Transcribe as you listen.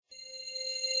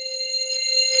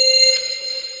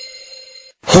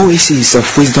Oasis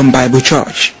of Wisdom Bible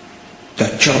Church, the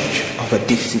church of a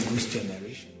distinguished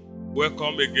generation.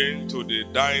 Welcome again to the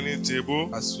dining table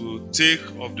as we take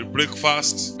of the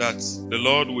breakfast that the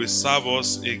Lord will serve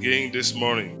us again this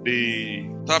morning. The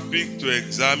topic to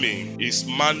examine is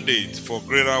mandate for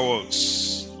greater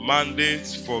works. Mandate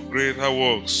for greater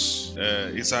works.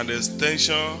 It's an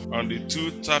extension on the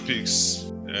two topics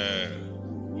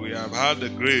we have had the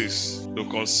grace to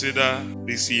consider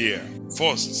this year.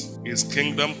 First is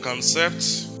kingdom concept,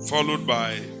 followed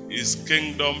by his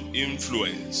kingdom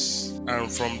influence. And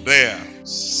from there,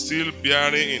 still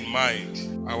bearing in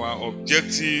mind our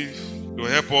objective to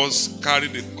help us carry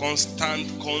the constant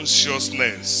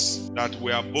consciousness that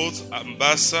we are both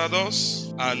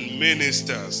ambassadors and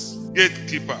ministers,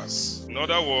 gatekeepers. In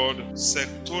other words,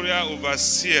 sectorial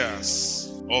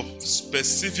overseers of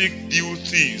specific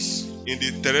duties in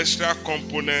the terrestrial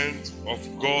component of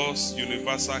God's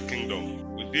universal kingdom.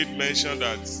 We did mention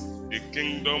that the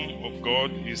kingdom of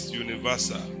God is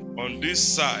universal. On this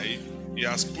side, He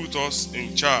has put us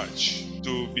in charge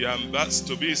to be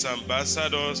His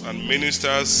ambassadors and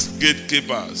ministers,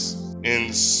 gatekeepers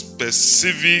in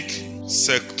specific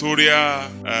sectorial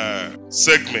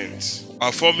segments,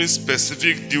 performing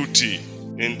specific duty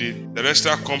in the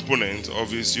terrestrial component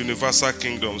of His universal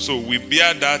kingdom. So we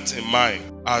bear that in mind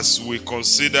as we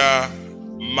consider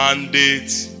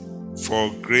mandate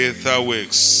for greater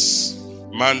works.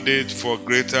 Mandate for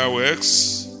greater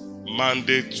works.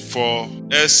 Mandate for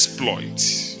exploit.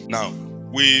 Now,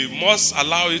 we must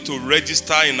allow it to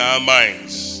register in our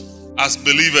minds as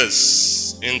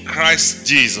believers in Christ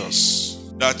Jesus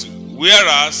that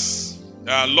whereas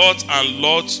there are lots and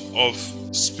lots of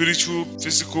spiritual,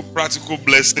 physical, practical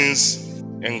blessings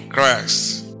in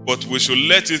Christ, but we should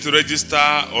let it register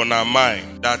on our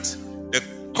mind that the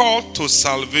call to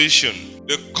salvation,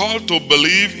 the call to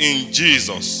believe in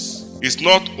Jesus is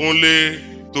not only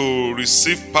to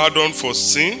receive pardon for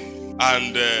sin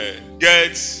and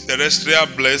get terrestrial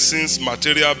blessings,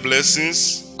 material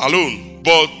blessings alone,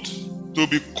 but to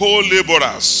be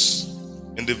co-laborers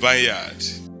in the vineyard.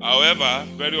 However,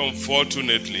 very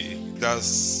unfortunately, it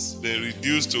has been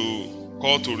reduced to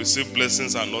call to receive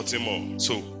blessings and nothing more.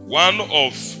 So, one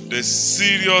of the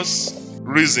serious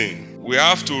reasons we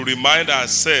have to remind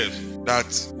ourselves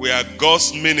that we are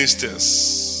God's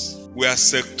ministers. We are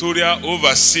sectorial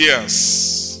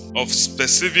overseers of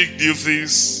specific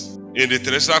duties in the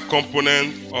terrestrial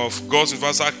component of God's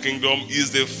universal kingdom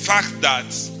is the fact that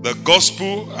the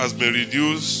gospel has been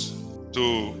reduced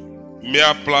to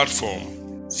mere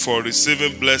platform for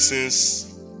receiving blessings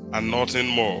and nothing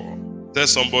more. Tell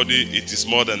somebody it is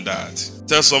more than that.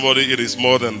 Tell somebody it is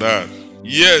more than that.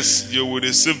 Yes, you will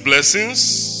receive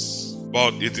blessings,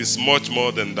 but it is much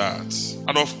more than that.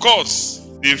 And of course,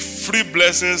 the free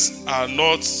blessings are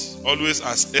not always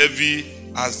as heavy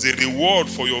as the reward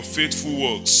for your faithful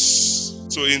works.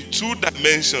 So in two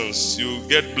dimensions, you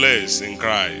get blessed in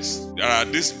Christ. There are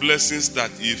these blessings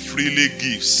that He freely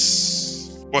gives,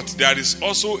 but there is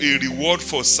also a reward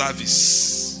for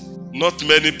service. Not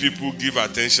many people give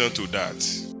attention to that.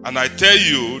 And I tell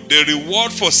you, the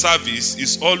reward for service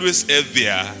is always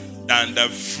heavier than the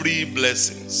free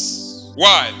blessings.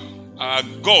 Why? Our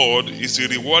God is a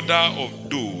rewarder of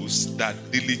those that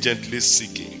diligently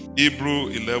seek Him.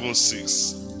 Hebrews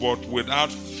 11:6. But without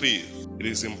faith, it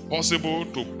is impossible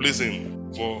to please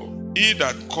Him. For he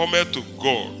that cometh to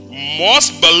God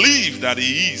must believe that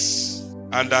He is,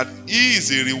 and that He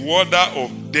is a rewarder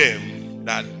of them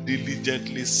that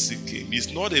diligently seek Him.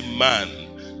 He's not a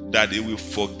man that He will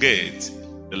forget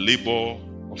the labor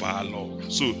of our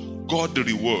Lord. So God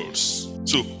rewards.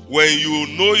 So when you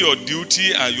know your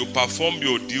duty and you perform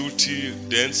your duty,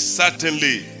 then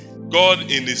certainly God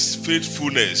in His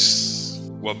faithfulness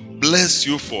will bless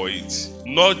you for it.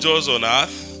 Not just on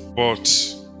earth, but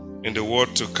in the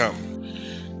world to come.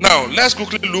 Now let's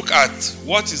quickly look at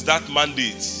what is that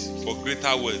mandate for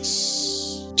greater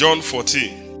works. John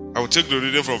 14. I will take the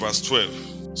reading from verse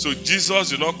 12. So Jesus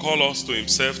did not call us to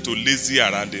Himself to lazy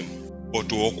around Him, but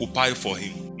to occupy for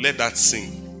Him. Let that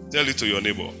sing. Tell it to your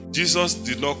neighbor. Jesus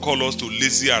did not call us to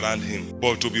lazy around Him,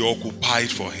 but to be occupied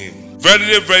for Him.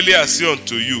 Verily, verily, I say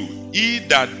unto you, he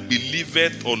that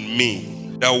believeth on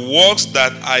me, the works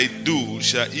that I do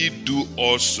shall he do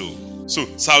also. So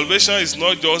salvation is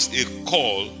not just a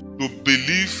call to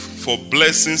believe for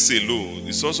blessings alone.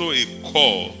 It's also a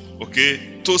call,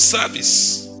 to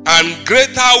service. And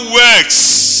greater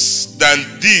works than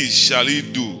these shall he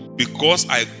do, because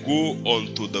I go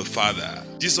unto the Father.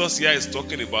 Jesus here is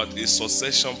talking about a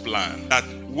succession plan, that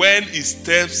when He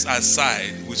steps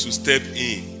aside, we should step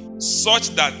in, such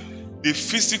that the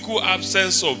physical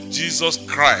absence of Jesus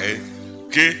Christ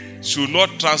okay, should not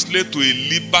translate to a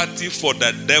liberty for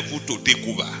the devil to take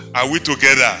over. Are we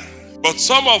together? But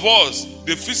some of us,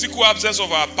 the physical absence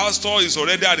of our pastor is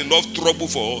already an enough trouble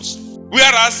for us.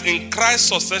 Whereas in Christ's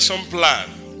succession plan,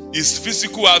 his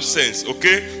physical absence,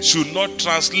 okay, should not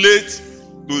translate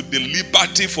to the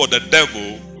liberty for the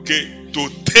devil, okay, to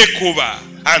take over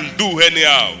and do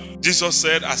anyhow. Jesus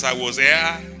said, as I was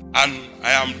here and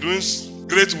I am doing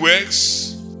great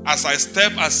works, as I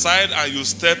step aside and you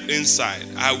step inside,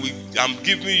 I'm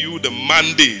giving you the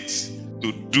mandate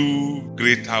to do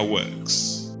greater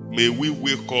works. May we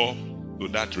wake up to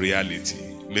that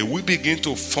reality. May we begin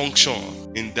to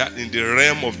function in the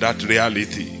realm of that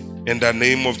reality in the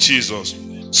name of Jesus.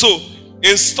 So,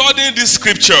 in studying this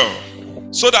scripture,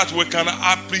 so that we can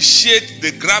appreciate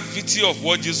the gravity of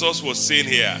what Jesus was saying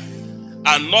here,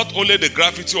 and not only the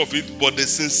gravity of it, but the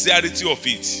sincerity of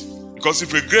it. Because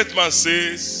if a great man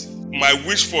says, my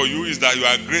wish for you is that you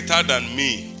are greater than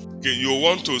me, okay, you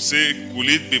want to say, will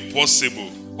it be possible?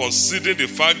 Considering the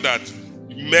fact that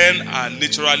men are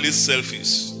naturally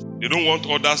selfish. They don't want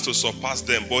others to surpass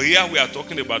them. But here we are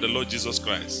talking about the Lord Jesus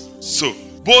Christ. So,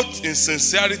 both in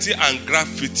sincerity and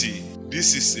gravity,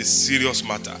 this is a serious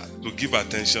matter to give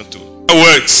attention to. What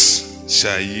works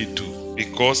shall ye do,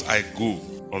 because I go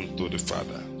unto the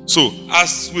Father. So,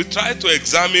 as we try to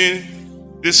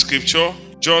examine this scripture,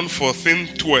 John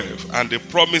 14:12, and the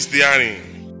promise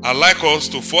therein, I'd like us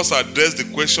to first address the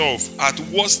question of at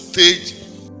what stage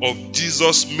of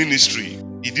Jesus' ministry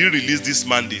did he release this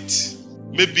mandate?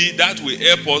 Maybe that will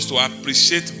help us to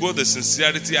appreciate both the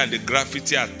sincerity and the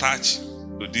gravity attached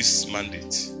to this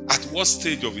mandate. At what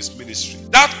stage of his ministry?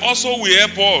 That also will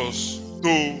help us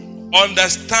to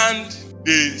understand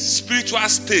the spiritual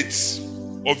state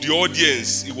of the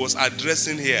audience he was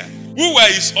addressing here. Who were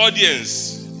his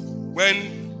audience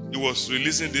when he was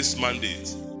releasing this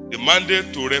mandate? The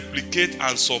mandate to replicate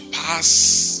and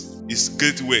surpass his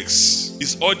great works.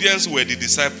 His audience were the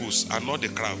disciples and not the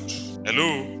crowd.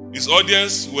 Hello? His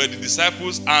audience were the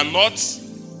disciples and not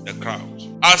the crowd.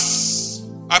 As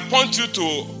I point you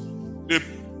to the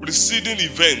preceding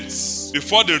events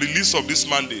before the release of this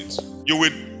mandate, you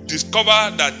will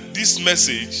discover that this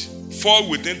message falls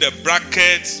within the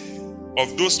bracket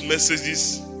of those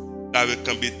messages that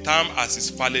can be termed as his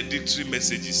valedictory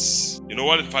messages. You know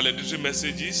what a valedictory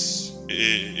message is?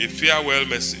 A farewell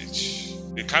message.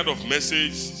 The kind of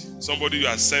message somebody you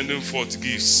are sending forth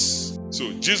gives.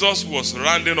 So Jesus was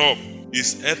rounding up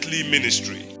his earthly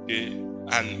ministry, okay?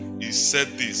 And he said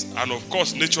this. And of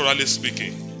course, naturally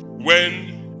speaking,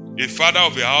 when a father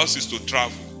of a house is to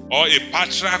travel, or a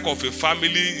patriarch of a family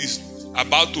is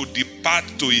about to depart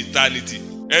to eternity,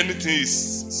 anything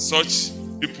is such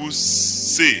people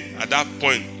say at that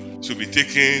point should be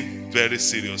taken very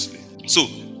seriously. So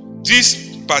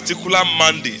this particular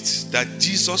mandate that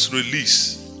Jesus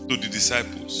released to the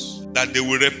disciples, that they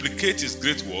will replicate his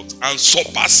great works and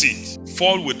surpass it,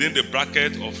 fall within the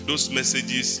bracket of those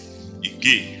messages he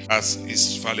gave as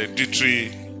his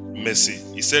valedictory message.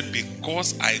 He said,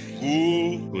 because I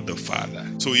go to the Father.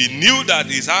 So he knew that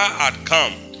his hour had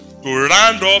come to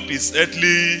round up his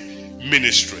earthly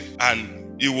ministry,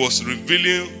 and he was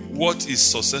revealing what his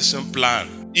succession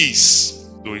plan is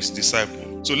to his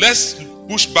disciples. So let's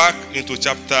push back into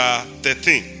chapter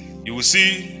 13. You will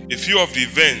see a few of the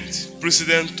events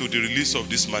precedent to the release of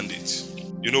this mandate.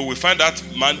 You know, we find that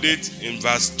mandate in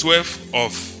verse 12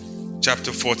 of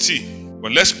chapter 14.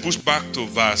 But let's push back to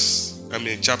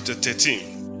chapter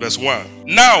 13, verse 1.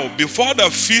 Now, before the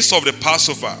feast of the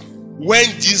Passover, when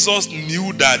Jesus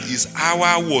knew that his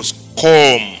hour was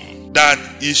come, that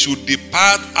he should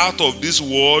depart out of this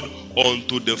world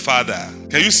unto the Father.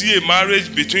 Can you see a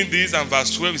marriage between this and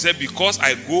verse 12? He said, because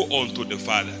I go unto the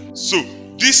Father. So,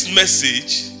 this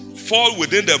message fall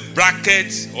within the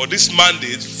bracket, or this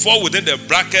mandate fall within the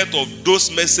bracket of those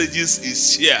messages he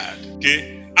shared,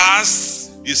 okay,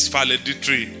 as his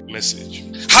valedictory message.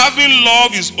 Having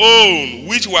loved his own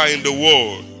which were in the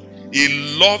world,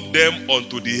 he loved them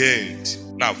unto the end.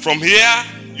 Now, from here,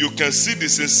 you can see the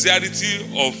sincerity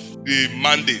of the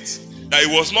mandate. That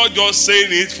he was not just saying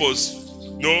it for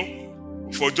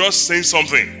just saying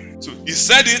something. So he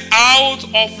said it out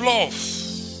of love.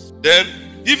 Then,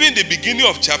 even the beginning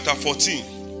of chapter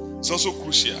 14 is also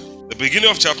crucial. The beginning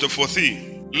of chapter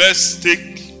 14. Let's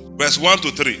take verse 1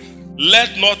 to 3.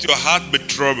 Let not your heart be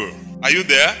troubled. Are you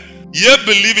there? Ye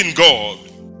believe in God,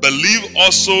 believe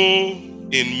also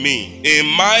in me. In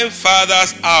my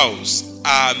Father's house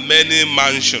are many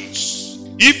mansions.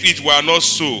 If it were not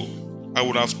so, I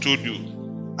would have told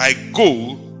you. I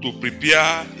go to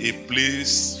prepare a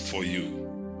place for you.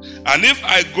 And if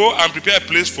I go and prepare a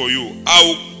place for you, I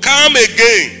will come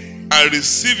again and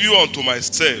receive you unto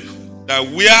myself, that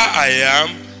where I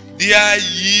am, there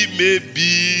ye may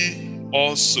be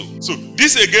also. So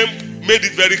this again made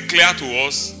it very clear to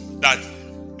us that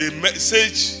the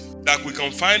message that we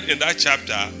can find in that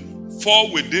chapter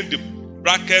fall within the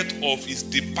bracket of his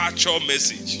departure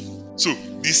message. So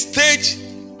the stage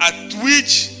at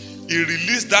which he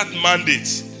released that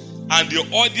mandate and the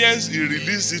audience he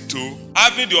released it to,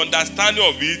 having the understanding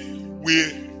of it,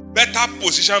 will better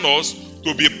position us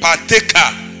to be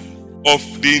partaker of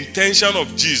the intention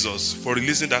of Jesus for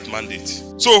releasing that mandate.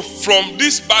 So from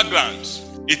this background,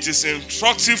 it is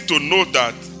instructive to note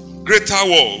that greater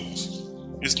works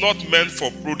is not meant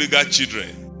for prodigal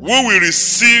children who will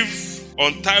receive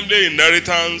untimely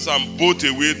inheritance and bolt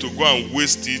away to go and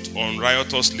waste it on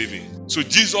riotous living. So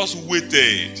Jesus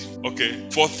waited,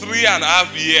 for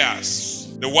 3.5 years.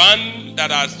 The one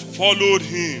that has followed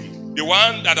him, the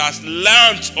one that has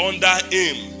learned under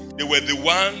him, they were the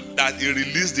one that he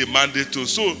released the mandate to.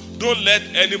 So don't let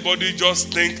anybody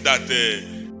just think that the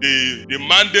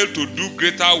mandate to do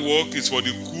greater work is for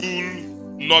the cool,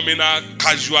 nominal,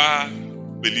 casual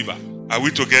believer. Are we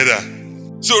together?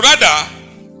 So rather,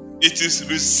 it is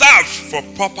reserved for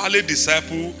properly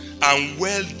discipled and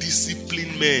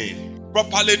well-disciplined men.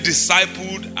 Properly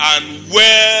discipled and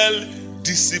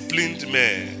well-disciplined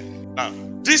men. Now,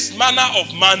 this manner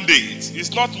of mandate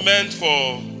is not meant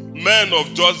for men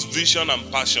of just vision and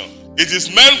passion. It is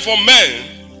meant for men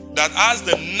that has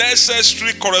the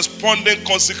necessary corresponding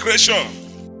consecration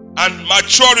and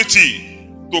maturity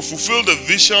to fulfill the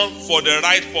vision for the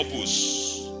right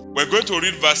purpose. We're going to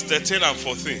read verse 13 and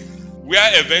 14. Where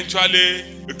eventually,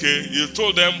 you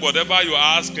told them, whatever you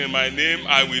ask in my name,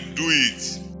 I will do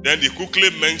it. Then he quickly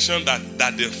mentioned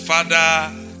that the Father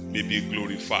may be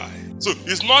glorified. So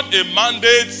it's not a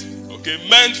mandate,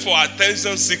 meant for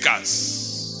attention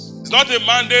seekers. It's not a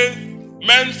mandate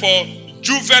meant for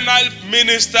juvenile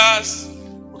ministers,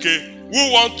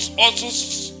 who want also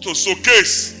to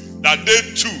showcase that they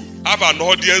too have an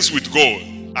audience with God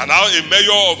and have a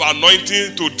measure of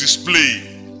anointing to display.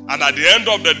 And at the end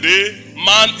of the day,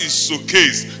 man is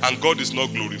showcased and God is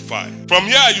not glorified. From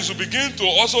here, you should begin to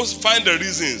also find the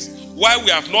reasons why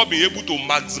we have not been able to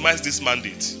maximize this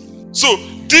mandate. So,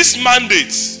 this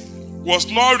mandate was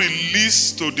not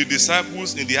released to the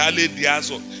disciples in the early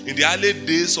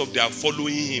days of their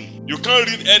following him. You can't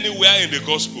read anywhere in the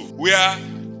gospel where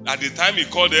at the time he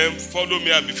called them, follow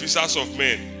me and be fishers of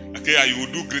men. And you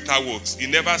will do greater works. He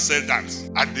never said that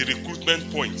at the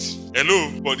recruitment point. Hello?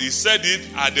 But he said it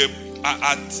at the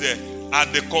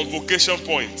convocation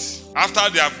point. After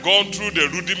they have gone through the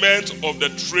rudiment of the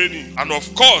training. And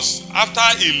of course, after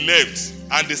he left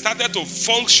and they started to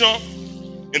function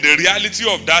in the reality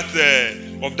of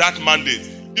that mandate,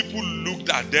 people looked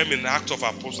at them in the Acts of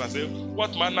Apostles and said,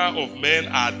 what manner of men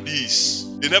are these?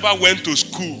 They never went to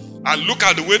school. And look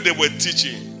at the way they were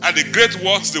teaching and the great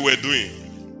works they were doing.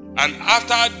 And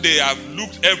after they have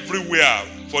looked everywhere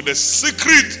for the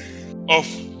secret of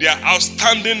their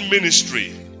outstanding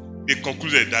ministry, they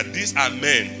concluded that these are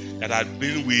men that had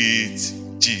been with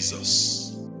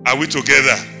Jesus. Are we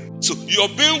together? So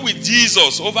you've been with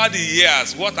Jesus over the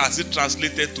years. What has it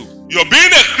translated to? You're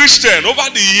being a Christian over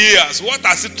the years. What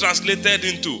has it translated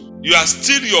into? You are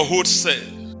still your old self.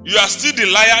 You are still the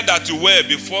liar that you were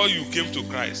before you came to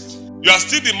Christ. You are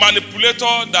still the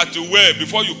manipulator that you were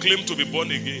before you claimed to be born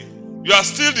again. You are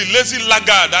still the lazy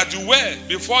laggard that you were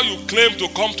before you claimed to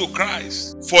come to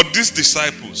Christ. For these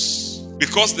disciples,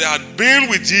 because they had been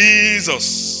with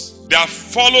Jesus, they had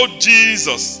followed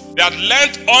Jesus, they had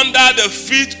learned under the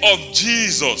feet of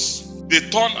Jesus, they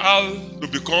turned out to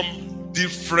become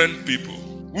different people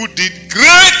who did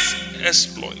great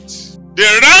exploits. They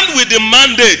ran with the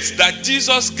mandate that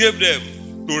Jesus gave them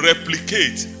to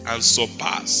replicate and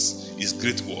surpass his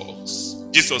great works.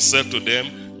 Jesus said to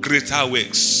them, greater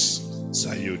works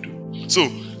shall you do. So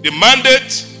the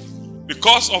mandate,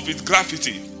 because of its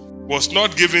gravity, was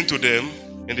not given to them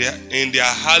in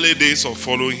their early days of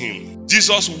following him.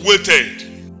 Jesus waited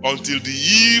until the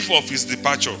eve of his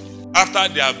departure, after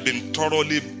they have been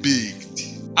thoroughly baked.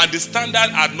 And the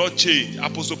standard had not changed.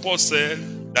 Apostle Paul said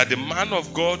that the man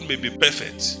of God may be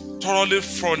perfect, thoroughly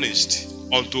furnished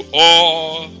unto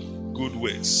all good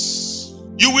works.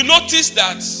 You will notice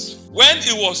that when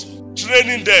he was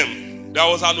training them, there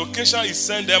was an occasion he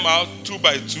sent them out 2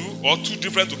 by 2, or 2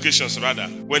 different occasions rather.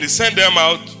 When he sent them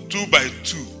out 2 by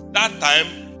 2, that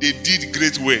time they did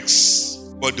great works,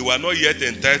 but they were not yet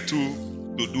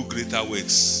entitled to do greater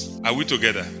works. Are we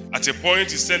together? At a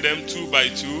point he sent them 2 by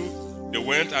 2, they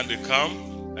went and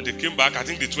they came back, I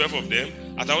think the 12 of them.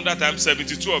 At another time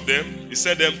 72 of them, he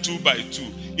sent them 2 by 2.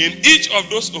 In each of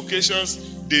those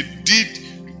occasions, they did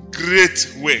great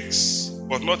works,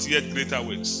 but not yet greater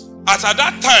works. As at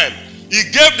that time, he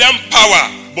gave them power,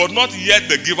 but not yet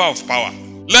the giver of power.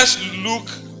 Let's look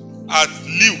at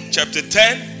Luke chapter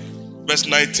 10, verse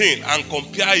 19, and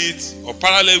compare it or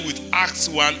parallel with Acts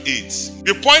 1:8.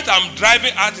 The point I'm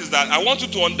driving at is that I want you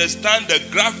to understand the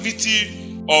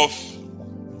gravity of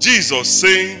Jesus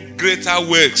saying, greater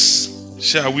works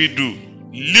shall we do.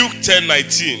 Luke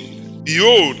 10:19.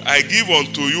 Behold, I give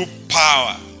unto you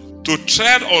power to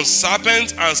tread on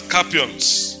serpents and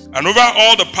scorpions, and over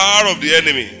all the power of the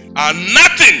enemy, and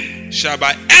nothing shall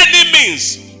by any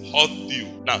means hurt you.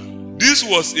 Now, this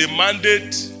was a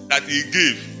mandate that he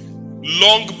gave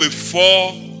long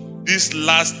before this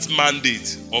last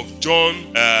mandate of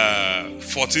John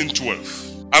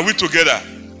 14:12. Are we together?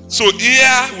 So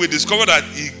here we discover that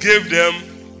he gave them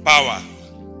power.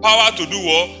 Power to do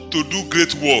what? To do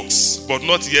great works, but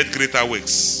not yet greater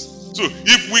works. So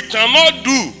if we cannot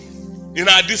do in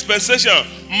our dispensation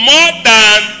more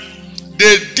than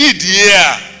they did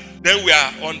here, then we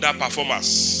are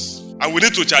underperformers. And we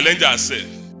need to challenge ourselves.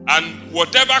 And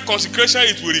whatever consecration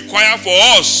it will require for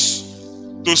us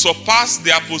to surpass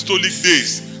the apostolic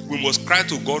days, we must cry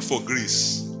to God for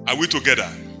grace. Are we together?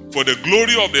 For the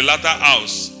glory of the latter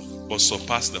house must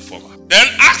surpass the former. Then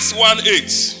Acts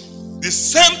 1:8. The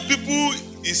same people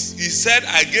he said,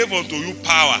 I gave unto you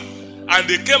power. And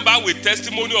they came back with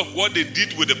testimony of what they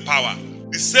did with the power.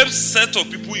 The same set of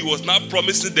people, he was now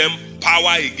promising them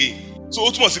power again.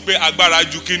 So so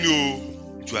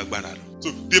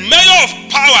the measure of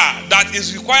power that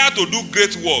is required to do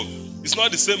great work is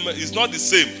not the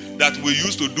same that we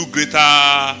use to do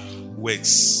greater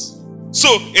works.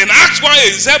 So in Acts 1,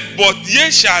 it said, but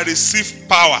ye shall receive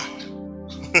power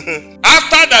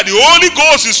after that the Holy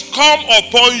Ghost is come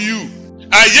upon you,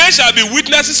 and ye shall be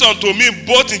witnesses unto me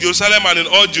both in Jerusalem and in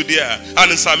all Judea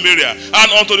and in Samaria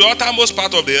and unto the uttermost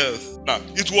part of the earth. Now,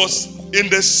 it was in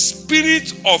the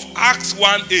spirit of Acts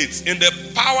 1:8, in the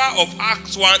power of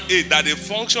Acts 1:8, that they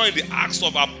function in the Acts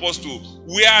of Apostles,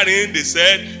 wherein they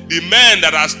said, the man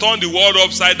that has turned the world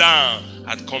upside down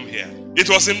had come here. It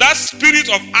was in that spirit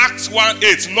of Acts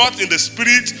 1:8, not in the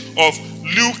spirit of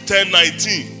Luke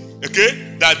 10:19. Okay?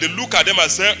 That they look at them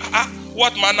and say,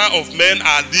 what manner of men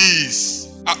are these?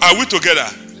 Are we together?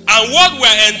 And what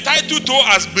we're entitled to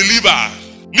as believer,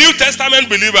 New Testament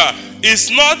believer, is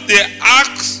not the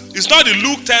Acts, it's not the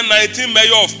Luke 10:19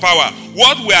 measure of power.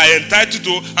 What we are entitled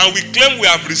to and we claim we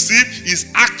have received is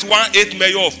Acts 1:8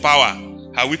 measure of power.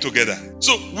 Are we together?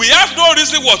 So we have no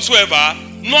reason whatsoever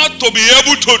not to be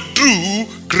able to do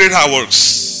greater works.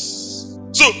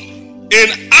 So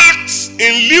in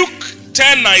Luke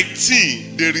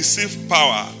 10:19, they receive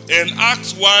power. In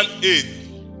Acts 1:8,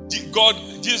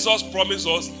 Jesus promised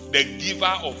us the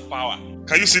giver of power.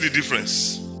 Can you see the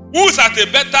difference? Who is at a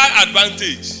better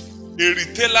advantage? A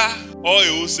retailer or a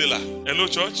wholesaler? Hello,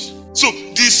 church? So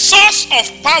the source of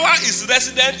power is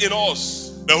resident in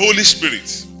us, the Holy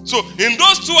Spirit. So in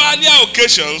those two earlier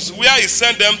occasions where he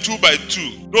sent them 2 by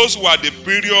 2, those were the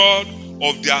period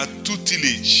of their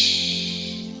tutelage.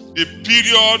 The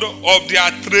period of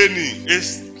their training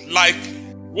is like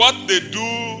what they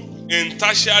do in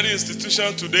tertiary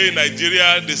institutions today in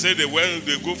Nigeria. They say they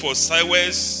go for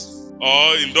SIWES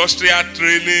or industrial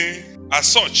training as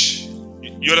such.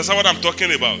 You understand what I'm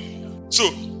talking about?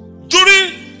 So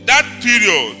during that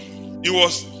period, he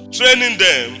was training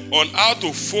them on how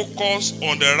to focus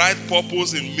on the right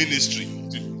purpose in ministry.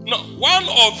 Now, one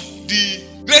of the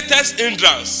greatest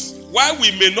hindrances why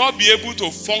we may not be able to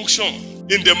function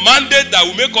in the mandate that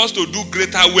will make us to do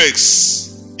greater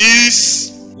works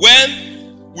is when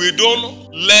we don't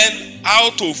learn how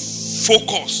to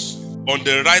focus on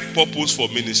the right purpose for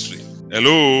ministry.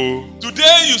 Hello.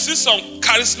 Today you see some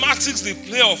charismatics, they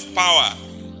play of power,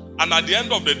 and at the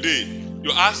end of the day,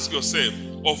 you ask yourself,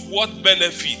 of what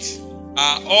benefit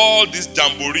are all this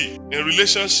jamboree in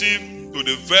relationship to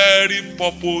the very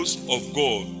purpose of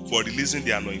God for releasing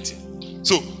the anointing?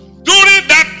 So during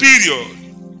that period,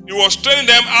 he was training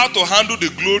them how to handle the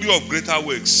glory of greater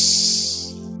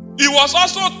works. He was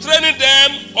also training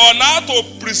them on how to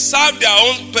preserve their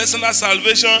own personal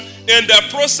salvation in the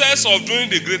process of doing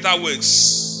the greater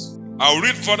works. I'll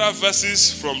read further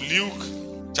verses from Luke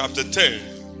chapter 10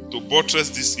 to buttress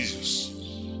these issues.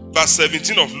 Verse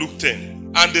 17 of Luke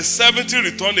 10. And the 70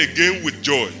 returned again with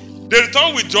joy. They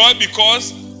returned with joy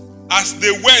because as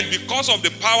they went, because of the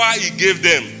power he gave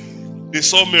them, they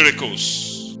saw miracles.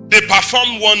 They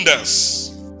performed wonders,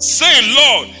 saying,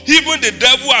 Lord, even the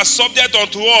devil are subject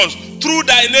unto us through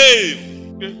thy name.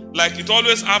 Okay? Like it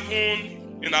always happened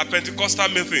in our Pentecostal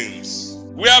meetings,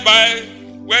 whereby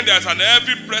when there's an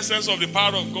heavy presence of the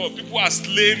power of God, people are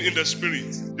slain in the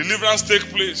spirit. Deliverance take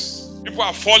place. People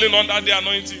are falling under the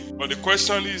anointing. But the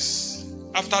question is,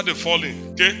 after the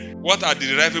falling, okay, what are the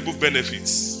derivable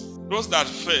benefits? Those that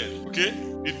fell, okay,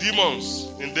 the demons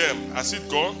in them, has it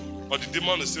gone, or the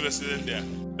demon is still resident there?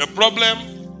 The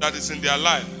problem that is in their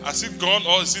life, has it gone,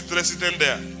 or is it resident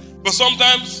there? But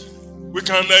sometimes we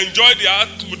can enjoy the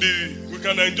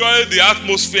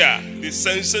atmosphere, the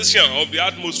sensation of the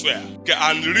atmosphere, okay,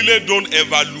 and really don't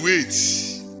evaluate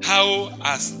how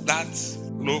has that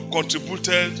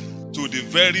contributed to the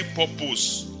very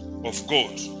purpose of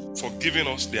God for giving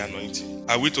us the anointing.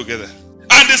 Are we together?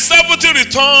 And the 70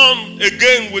 returned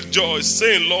again with joy,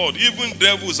 saying, Lord, even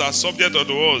devils are subject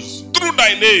unto us through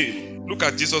thy name. Look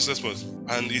at Jesus' response.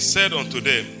 And he said unto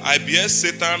them, I beheld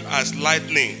Satan as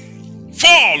lightning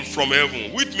fall from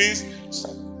heaven, which means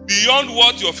beyond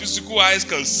what your physical eyes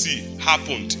can see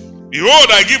happened. Behold,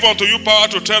 I give unto you power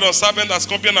to tread on serpents and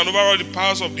scorpions and over all the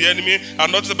powers of the enemy,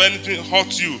 and not let anything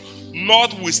hurt you.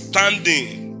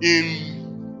 Notwithstanding,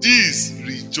 in this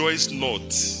rejoice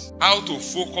not. How to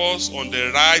focus on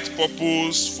the right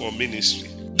purpose for ministry.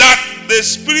 That the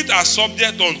spirit are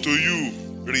subject unto you,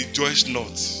 rejoice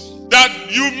not. That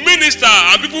you minister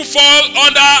and people fall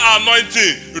under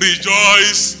anointing,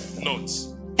 rejoice not.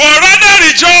 But rather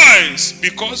rejoice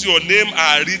because your name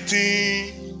are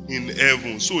written in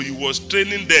heaven. So he was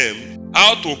training them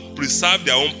how to preserve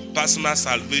their own personal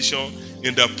salvation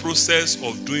in the process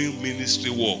of doing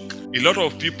ministry work. A lot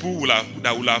of people will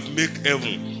have made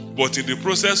heaven, but in the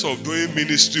process of doing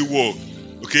ministry work,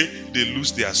 okay, they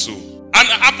lose their soul. And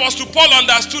Apostle Paul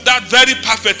understood that very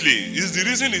perfectly. Is the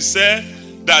reason he said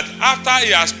that after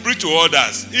he has preached to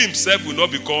others, he himself will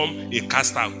not become a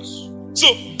cast out.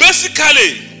 So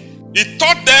basically, he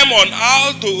taught them on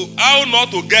how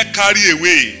not to get carried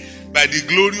away by the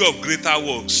glory of greater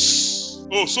works.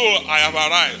 Oh, so I have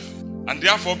arrived. And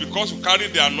therefore, because you carry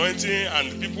the anointing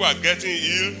and people are getting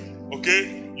ill,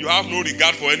 okay, you have no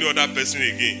regard for any other person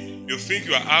again. You think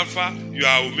you are Alpha, you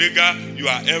are Omega, you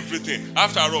are everything.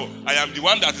 After all, I am the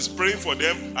one that is praying for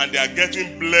them and they are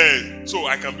getting blessed. So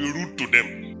I can be rude to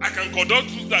them. I can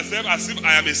conduct myself as if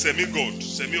I am a semi-God,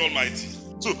 semi-almighty.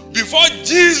 So before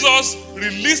Jesus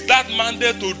released that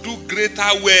mandate to do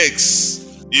greater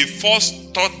works, he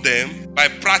first taught them by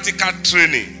practical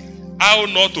training how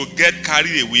not to get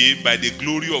carried away by the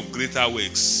glory of greater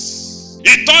works.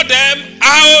 He taught them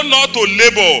how not to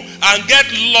labor and get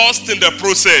lost in the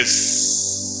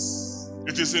process.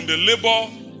 It is in the labor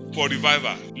for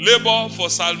revival, labor for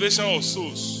salvation of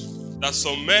souls, that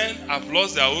some men have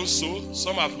lost their own soul,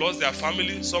 some have lost their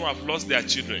family, some have lost their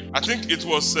children. I think it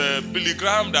was Billy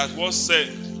Graham that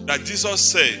Jesus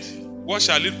said, what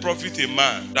shall it profit a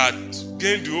man that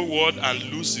gain the whole world and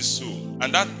lose his soul?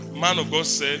 And that man of God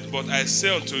said, but I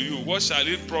say unto you, what shall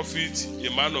it profit a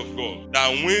man of God that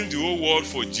win the whole world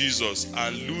for Jesus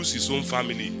and lose his own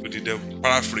family to the devil?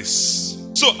 Paraphrase.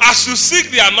 So as you seek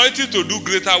the anointing to do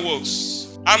greater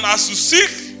works, and as you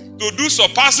seek to do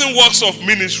surpassing works of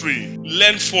ministry,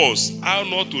 learn first how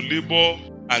not to labor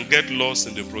and get lost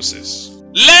in the process.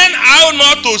 Learn how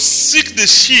not to seek the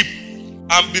sheep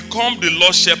and become the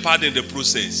lost shepherd in the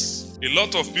process. A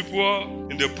lot of people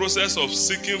in the process of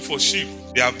seeking for sheep,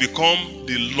 they have become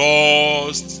the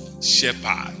lost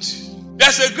shepherd.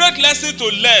 There's a great lesson to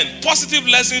learn, positive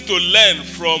lesson to learn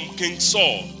from King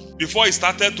Saul before he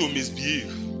started to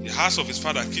misbehave. The house of his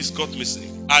father Kish got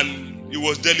missing, and he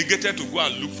was delegated to go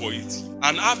and look for it.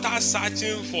 And after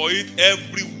searching for it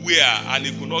everywhere and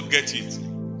he could not get it,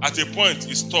 at a point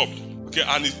he stopped, okay,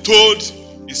 and he told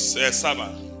his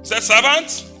servant, he said,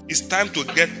 servant, it's time to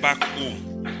get back home.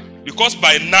 Because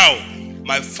by now,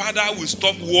 my father will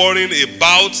stop worrying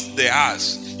about the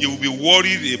house. He will be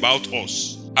worried about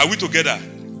us. Are we together?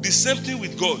 The same thing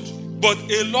with God. But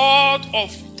a lot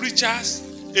of preachers,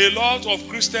 a lot of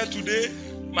Christians today,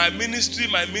 my ministry,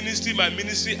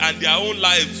 and their own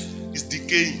life is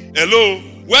decaying. Hello?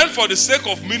 When for the sake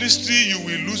of ministry, you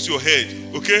will lose your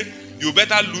head, okay? You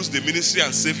better lose the ministry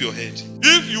and save your head.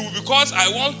 If you, because I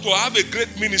want to have a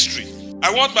great ministry,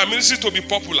 I want my ministry to be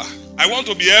popular, I want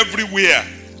to be everywhere,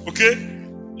 okay?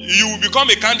 You will become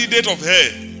a candidate of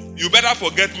hell. You better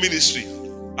forget ministry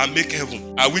and make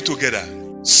heaven. Are we together?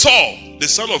 Saul, the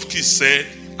son of Kish, said,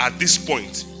 at this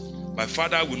point, my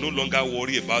father will no longer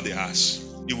worry about the house.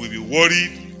 He will be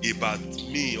worried about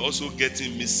me also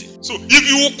getting missing. So if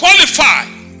you will qualify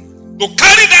to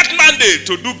carry that mandate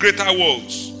to do greater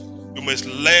works, you must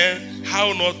learn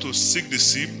how not to seek the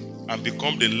sheep and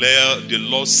become the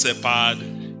lost shepherd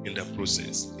in the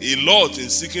process. A lot in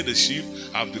seeking the sheep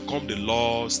have become the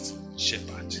lost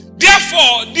shepherd.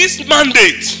 Therefore, this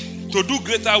mandate to do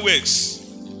greater works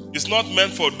is not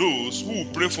meant for those who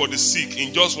will pray for the sick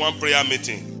in just one prayer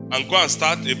meeting and go and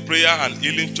start a prayer and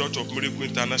healing church of Miracle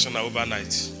International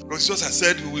overnight. Because Jesus has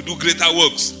said we will do greater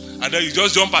works, and then you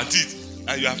just jump at it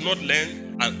and you have not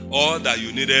learned and all that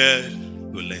you needed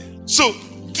to learn. So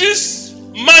this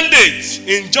mandate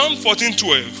in John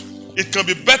 14:12, it can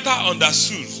be better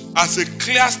understood as a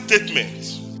clear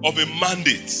statement of a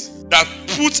mandate that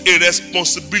puts a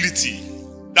responsibility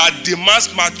that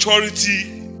demands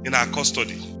maturity in our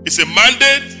custody. It's a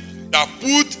mandate that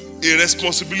puts a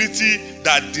responsibility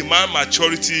that demands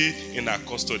maturity in our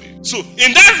custody. So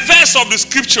in that verse of the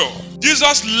scripture,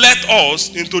 Jesus led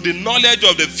us into the knowledge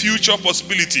of the future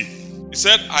possibility. He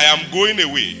said, I am going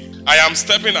away. I am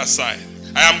stepping aside.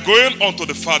 I am going unto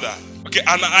the Father. Okay,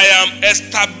 and I am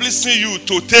establishing you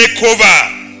to take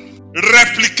over.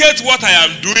 Replicate what I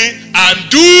am doing and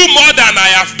do more than I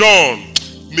have done.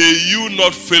 May you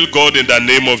not fail God in the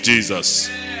name of Jesus.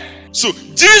 So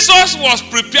Jesus was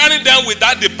preparing them with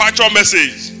that departure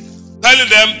message, telling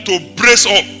them to brace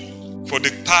up for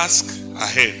the task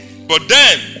ahead. But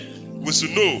then we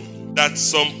should know that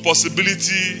some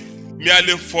possibility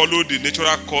merely follow the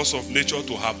natural course of nature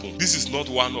to happen. This is not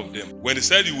one of them. When he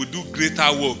said he will do greater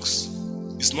works,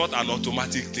 it's not an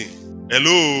automatic thing.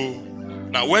 Hello?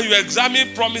 Now, when you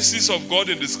examine promises of God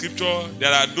in the scripture,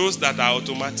 there are those that are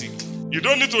automatic. You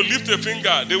don't need to lift a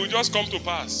finger, they will just come to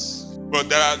pass. But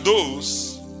there are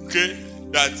those, okay,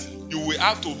 that you will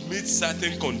have to meet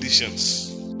certain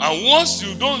conditions. And once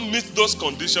you don't meet those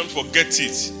conditions, forget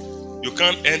it. You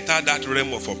can't enter that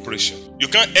realm of operation. You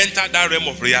can't enter that realm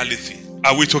of reality.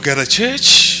 Are we together,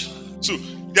 church? So,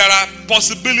 there are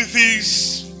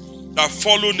possibilities that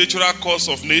follow natural course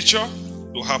of nature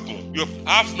to happen. You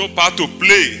have no part to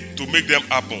play to make them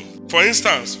happen. For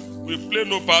instance, we play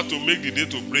no part to make the day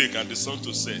to break and the sun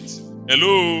to set.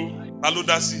 Hello? Hello,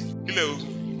 Dasi. Hello?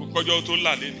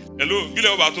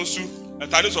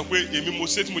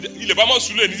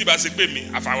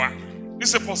 This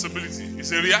is a possibility.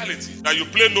 It's a reality that you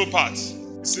play no part.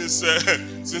 Since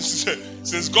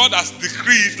God has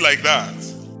decreed like that.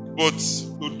 But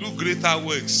to do greater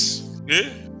works,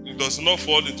 it does not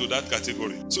fall into that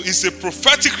category. So it's a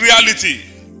prophetic reality.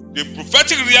 The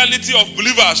prophetic reality of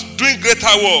believers doing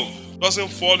greater work doesn't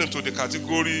fall into the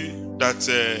category that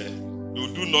you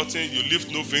do nothing, you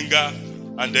lift no finger,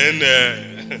 and then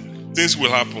things will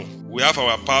happen. We have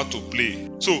our part to play.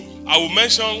 So I will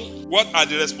mention what are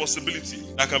the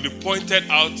responsibilities that can be pointed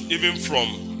out even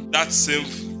from that same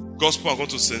gospel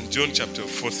according to St. John chapter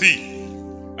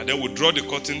 14. And then we'll draw the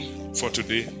curtain for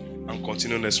today and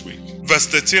continue next week. Verse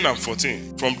 13 and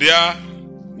 14. From there,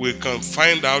 we can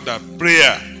find out that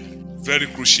prayer, very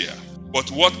crucial.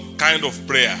 But what kind of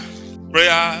prayer?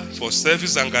 Prayer for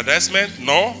service and aggrandizement?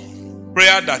 No.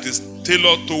 Prayer that is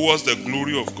tailored towards the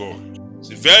glory of God.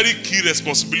 It's a very key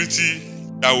responsibility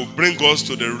that will bring us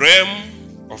to the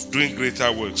realm of doing greater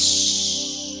works.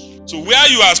 So where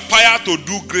you aspire to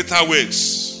do greater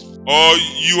works, or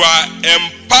you are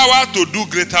empowered to do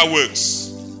greater works,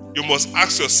 you must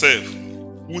ask yourself,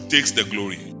 who takes the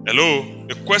glory? Hello?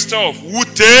 The question of who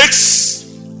takes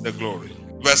the glory.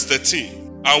 Verse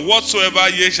 13. And whatsoever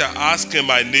ye shall ask in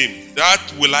my name,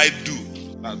 that will I do.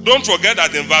 Now, don't forget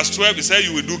that in verse 12, he said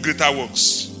you will do greater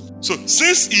works. So,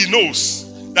 since he knows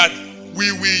that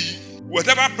we will,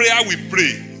 whatever prayer we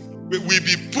pray, we will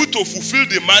be put to fulfill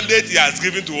the mandate he has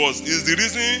given to us, is the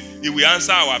reason he will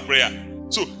answer our prayer.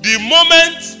 So, the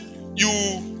moment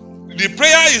the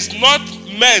prayer is not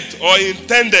meant or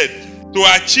intended to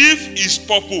achieve his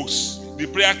purpose, the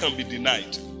prayer can be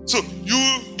denied. So,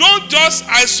 you don't just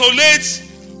isolate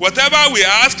whatever we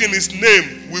ask in his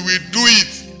name, we will do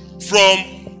it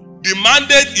from the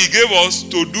mandate he gave us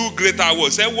to do greater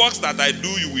works. Say, works that I do,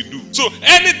 you will do. So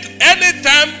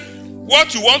anytime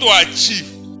what you want to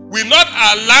achieve will not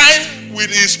align with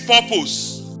his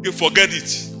purpose, you forget it.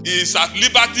 He is at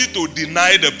liberty to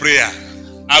deny the prayer.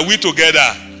 Are we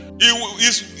together?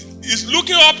 He's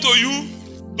looking up to you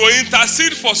to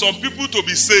intercede for some people to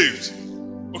be saved.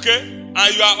 Okay?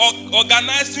 And you are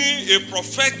organizing a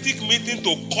prophetic meeting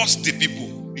to curse the people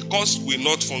because we will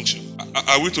not function.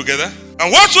 Are we together?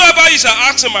 And whatsoever you shall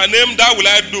ask in my name, that will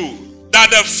I do, that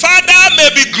the Father may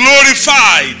be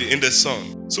glorified in the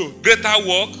Son. So, greater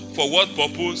work for what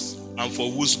purpose and for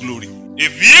whose glory?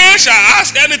 If ye shall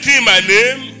ask anything in my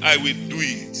name, I will do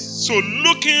it. So,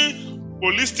 looking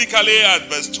holistically at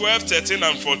verse 12, 13,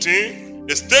 and 14,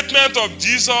 the statement of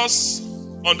Jesus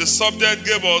on the subject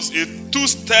gave us a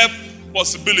two-step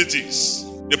possibilities.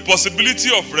 The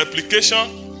possibility of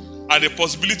replication and the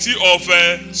possibility of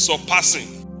surpassing.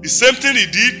 The same thing he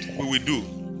did, we will do.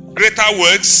 Greater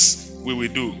works, we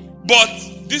will do. But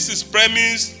this is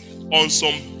premised on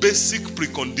some basic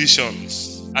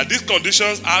preconditions. And these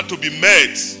conditions are to be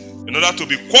met in order to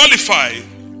be qualified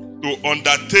to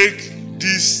undertake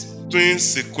this twin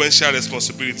sequential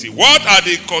responsibility. What are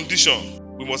the conditions?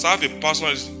 We must have a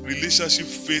personal relationship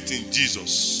faith in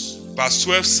Jesus. Verse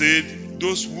 12 said,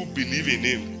 those who believe in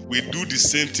him will do the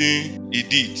same thing he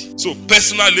did. So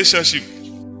personal relationship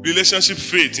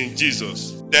faith in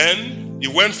Jesus. Then he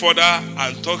went further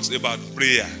and talks about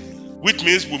prayer, which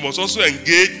means we must also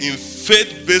engage in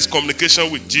faith-based communication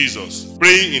with Jesus,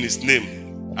 praying in his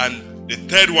name. And the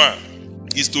third one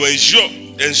is to ensure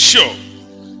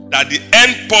that the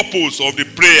end purpose of the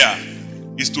prayer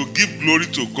is to give glory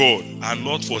to God and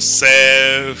not for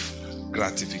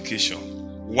self-gratification.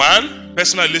 1,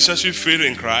 personal relationship faith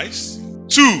in Christ.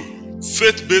 2,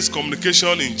 faith-based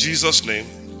communication in Jesus' name.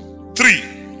 3,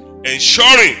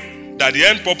 ensuring that the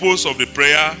end purpose of the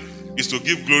prayer is to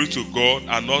give glory to God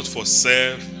and not for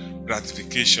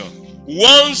self-gratification.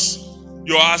 Once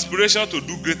your aspiration to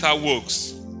do greater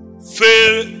works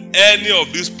fail any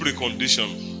of these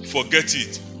preconditions, forget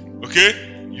it. Okay?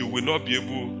 You will not be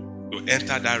able to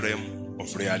enter that realm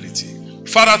of reality.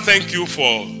 Father, thank you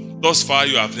for thus far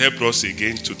you have helped us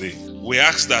again today. We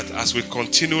ask that as we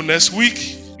continue next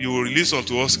week, you will release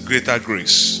unto us greater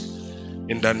grace.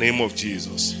 In the name of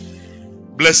Jesus.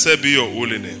 Blessed be your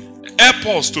holy name. Help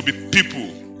us to be people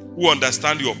who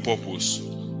understand your purpose,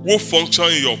 who function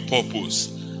in your purpose,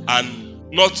 and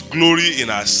not glory in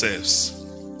ourselves.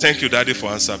 Thank you, Daddy, for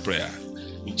answer prayer.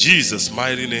 In Jesus'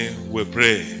 mighty name we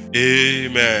pray.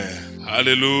 Amen.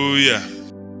 Hallelujah.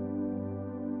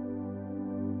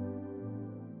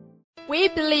 We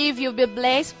believe you'll be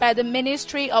blessed by the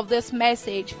ministry of this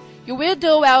message. You will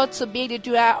do well to be the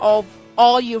doer of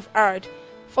all you've heard.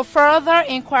 For further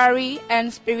inquiry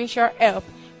and spiritual help,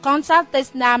 contact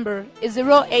this number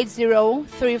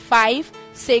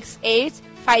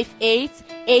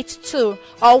 08035685882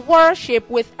 or worship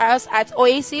with us at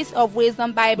Oasis of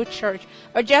Wisdom Bible Church,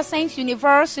 adjacent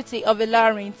University of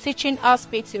Ilorin Teaching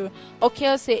Hospital,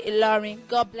 Okelse, Ilorin.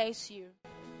 God bless you.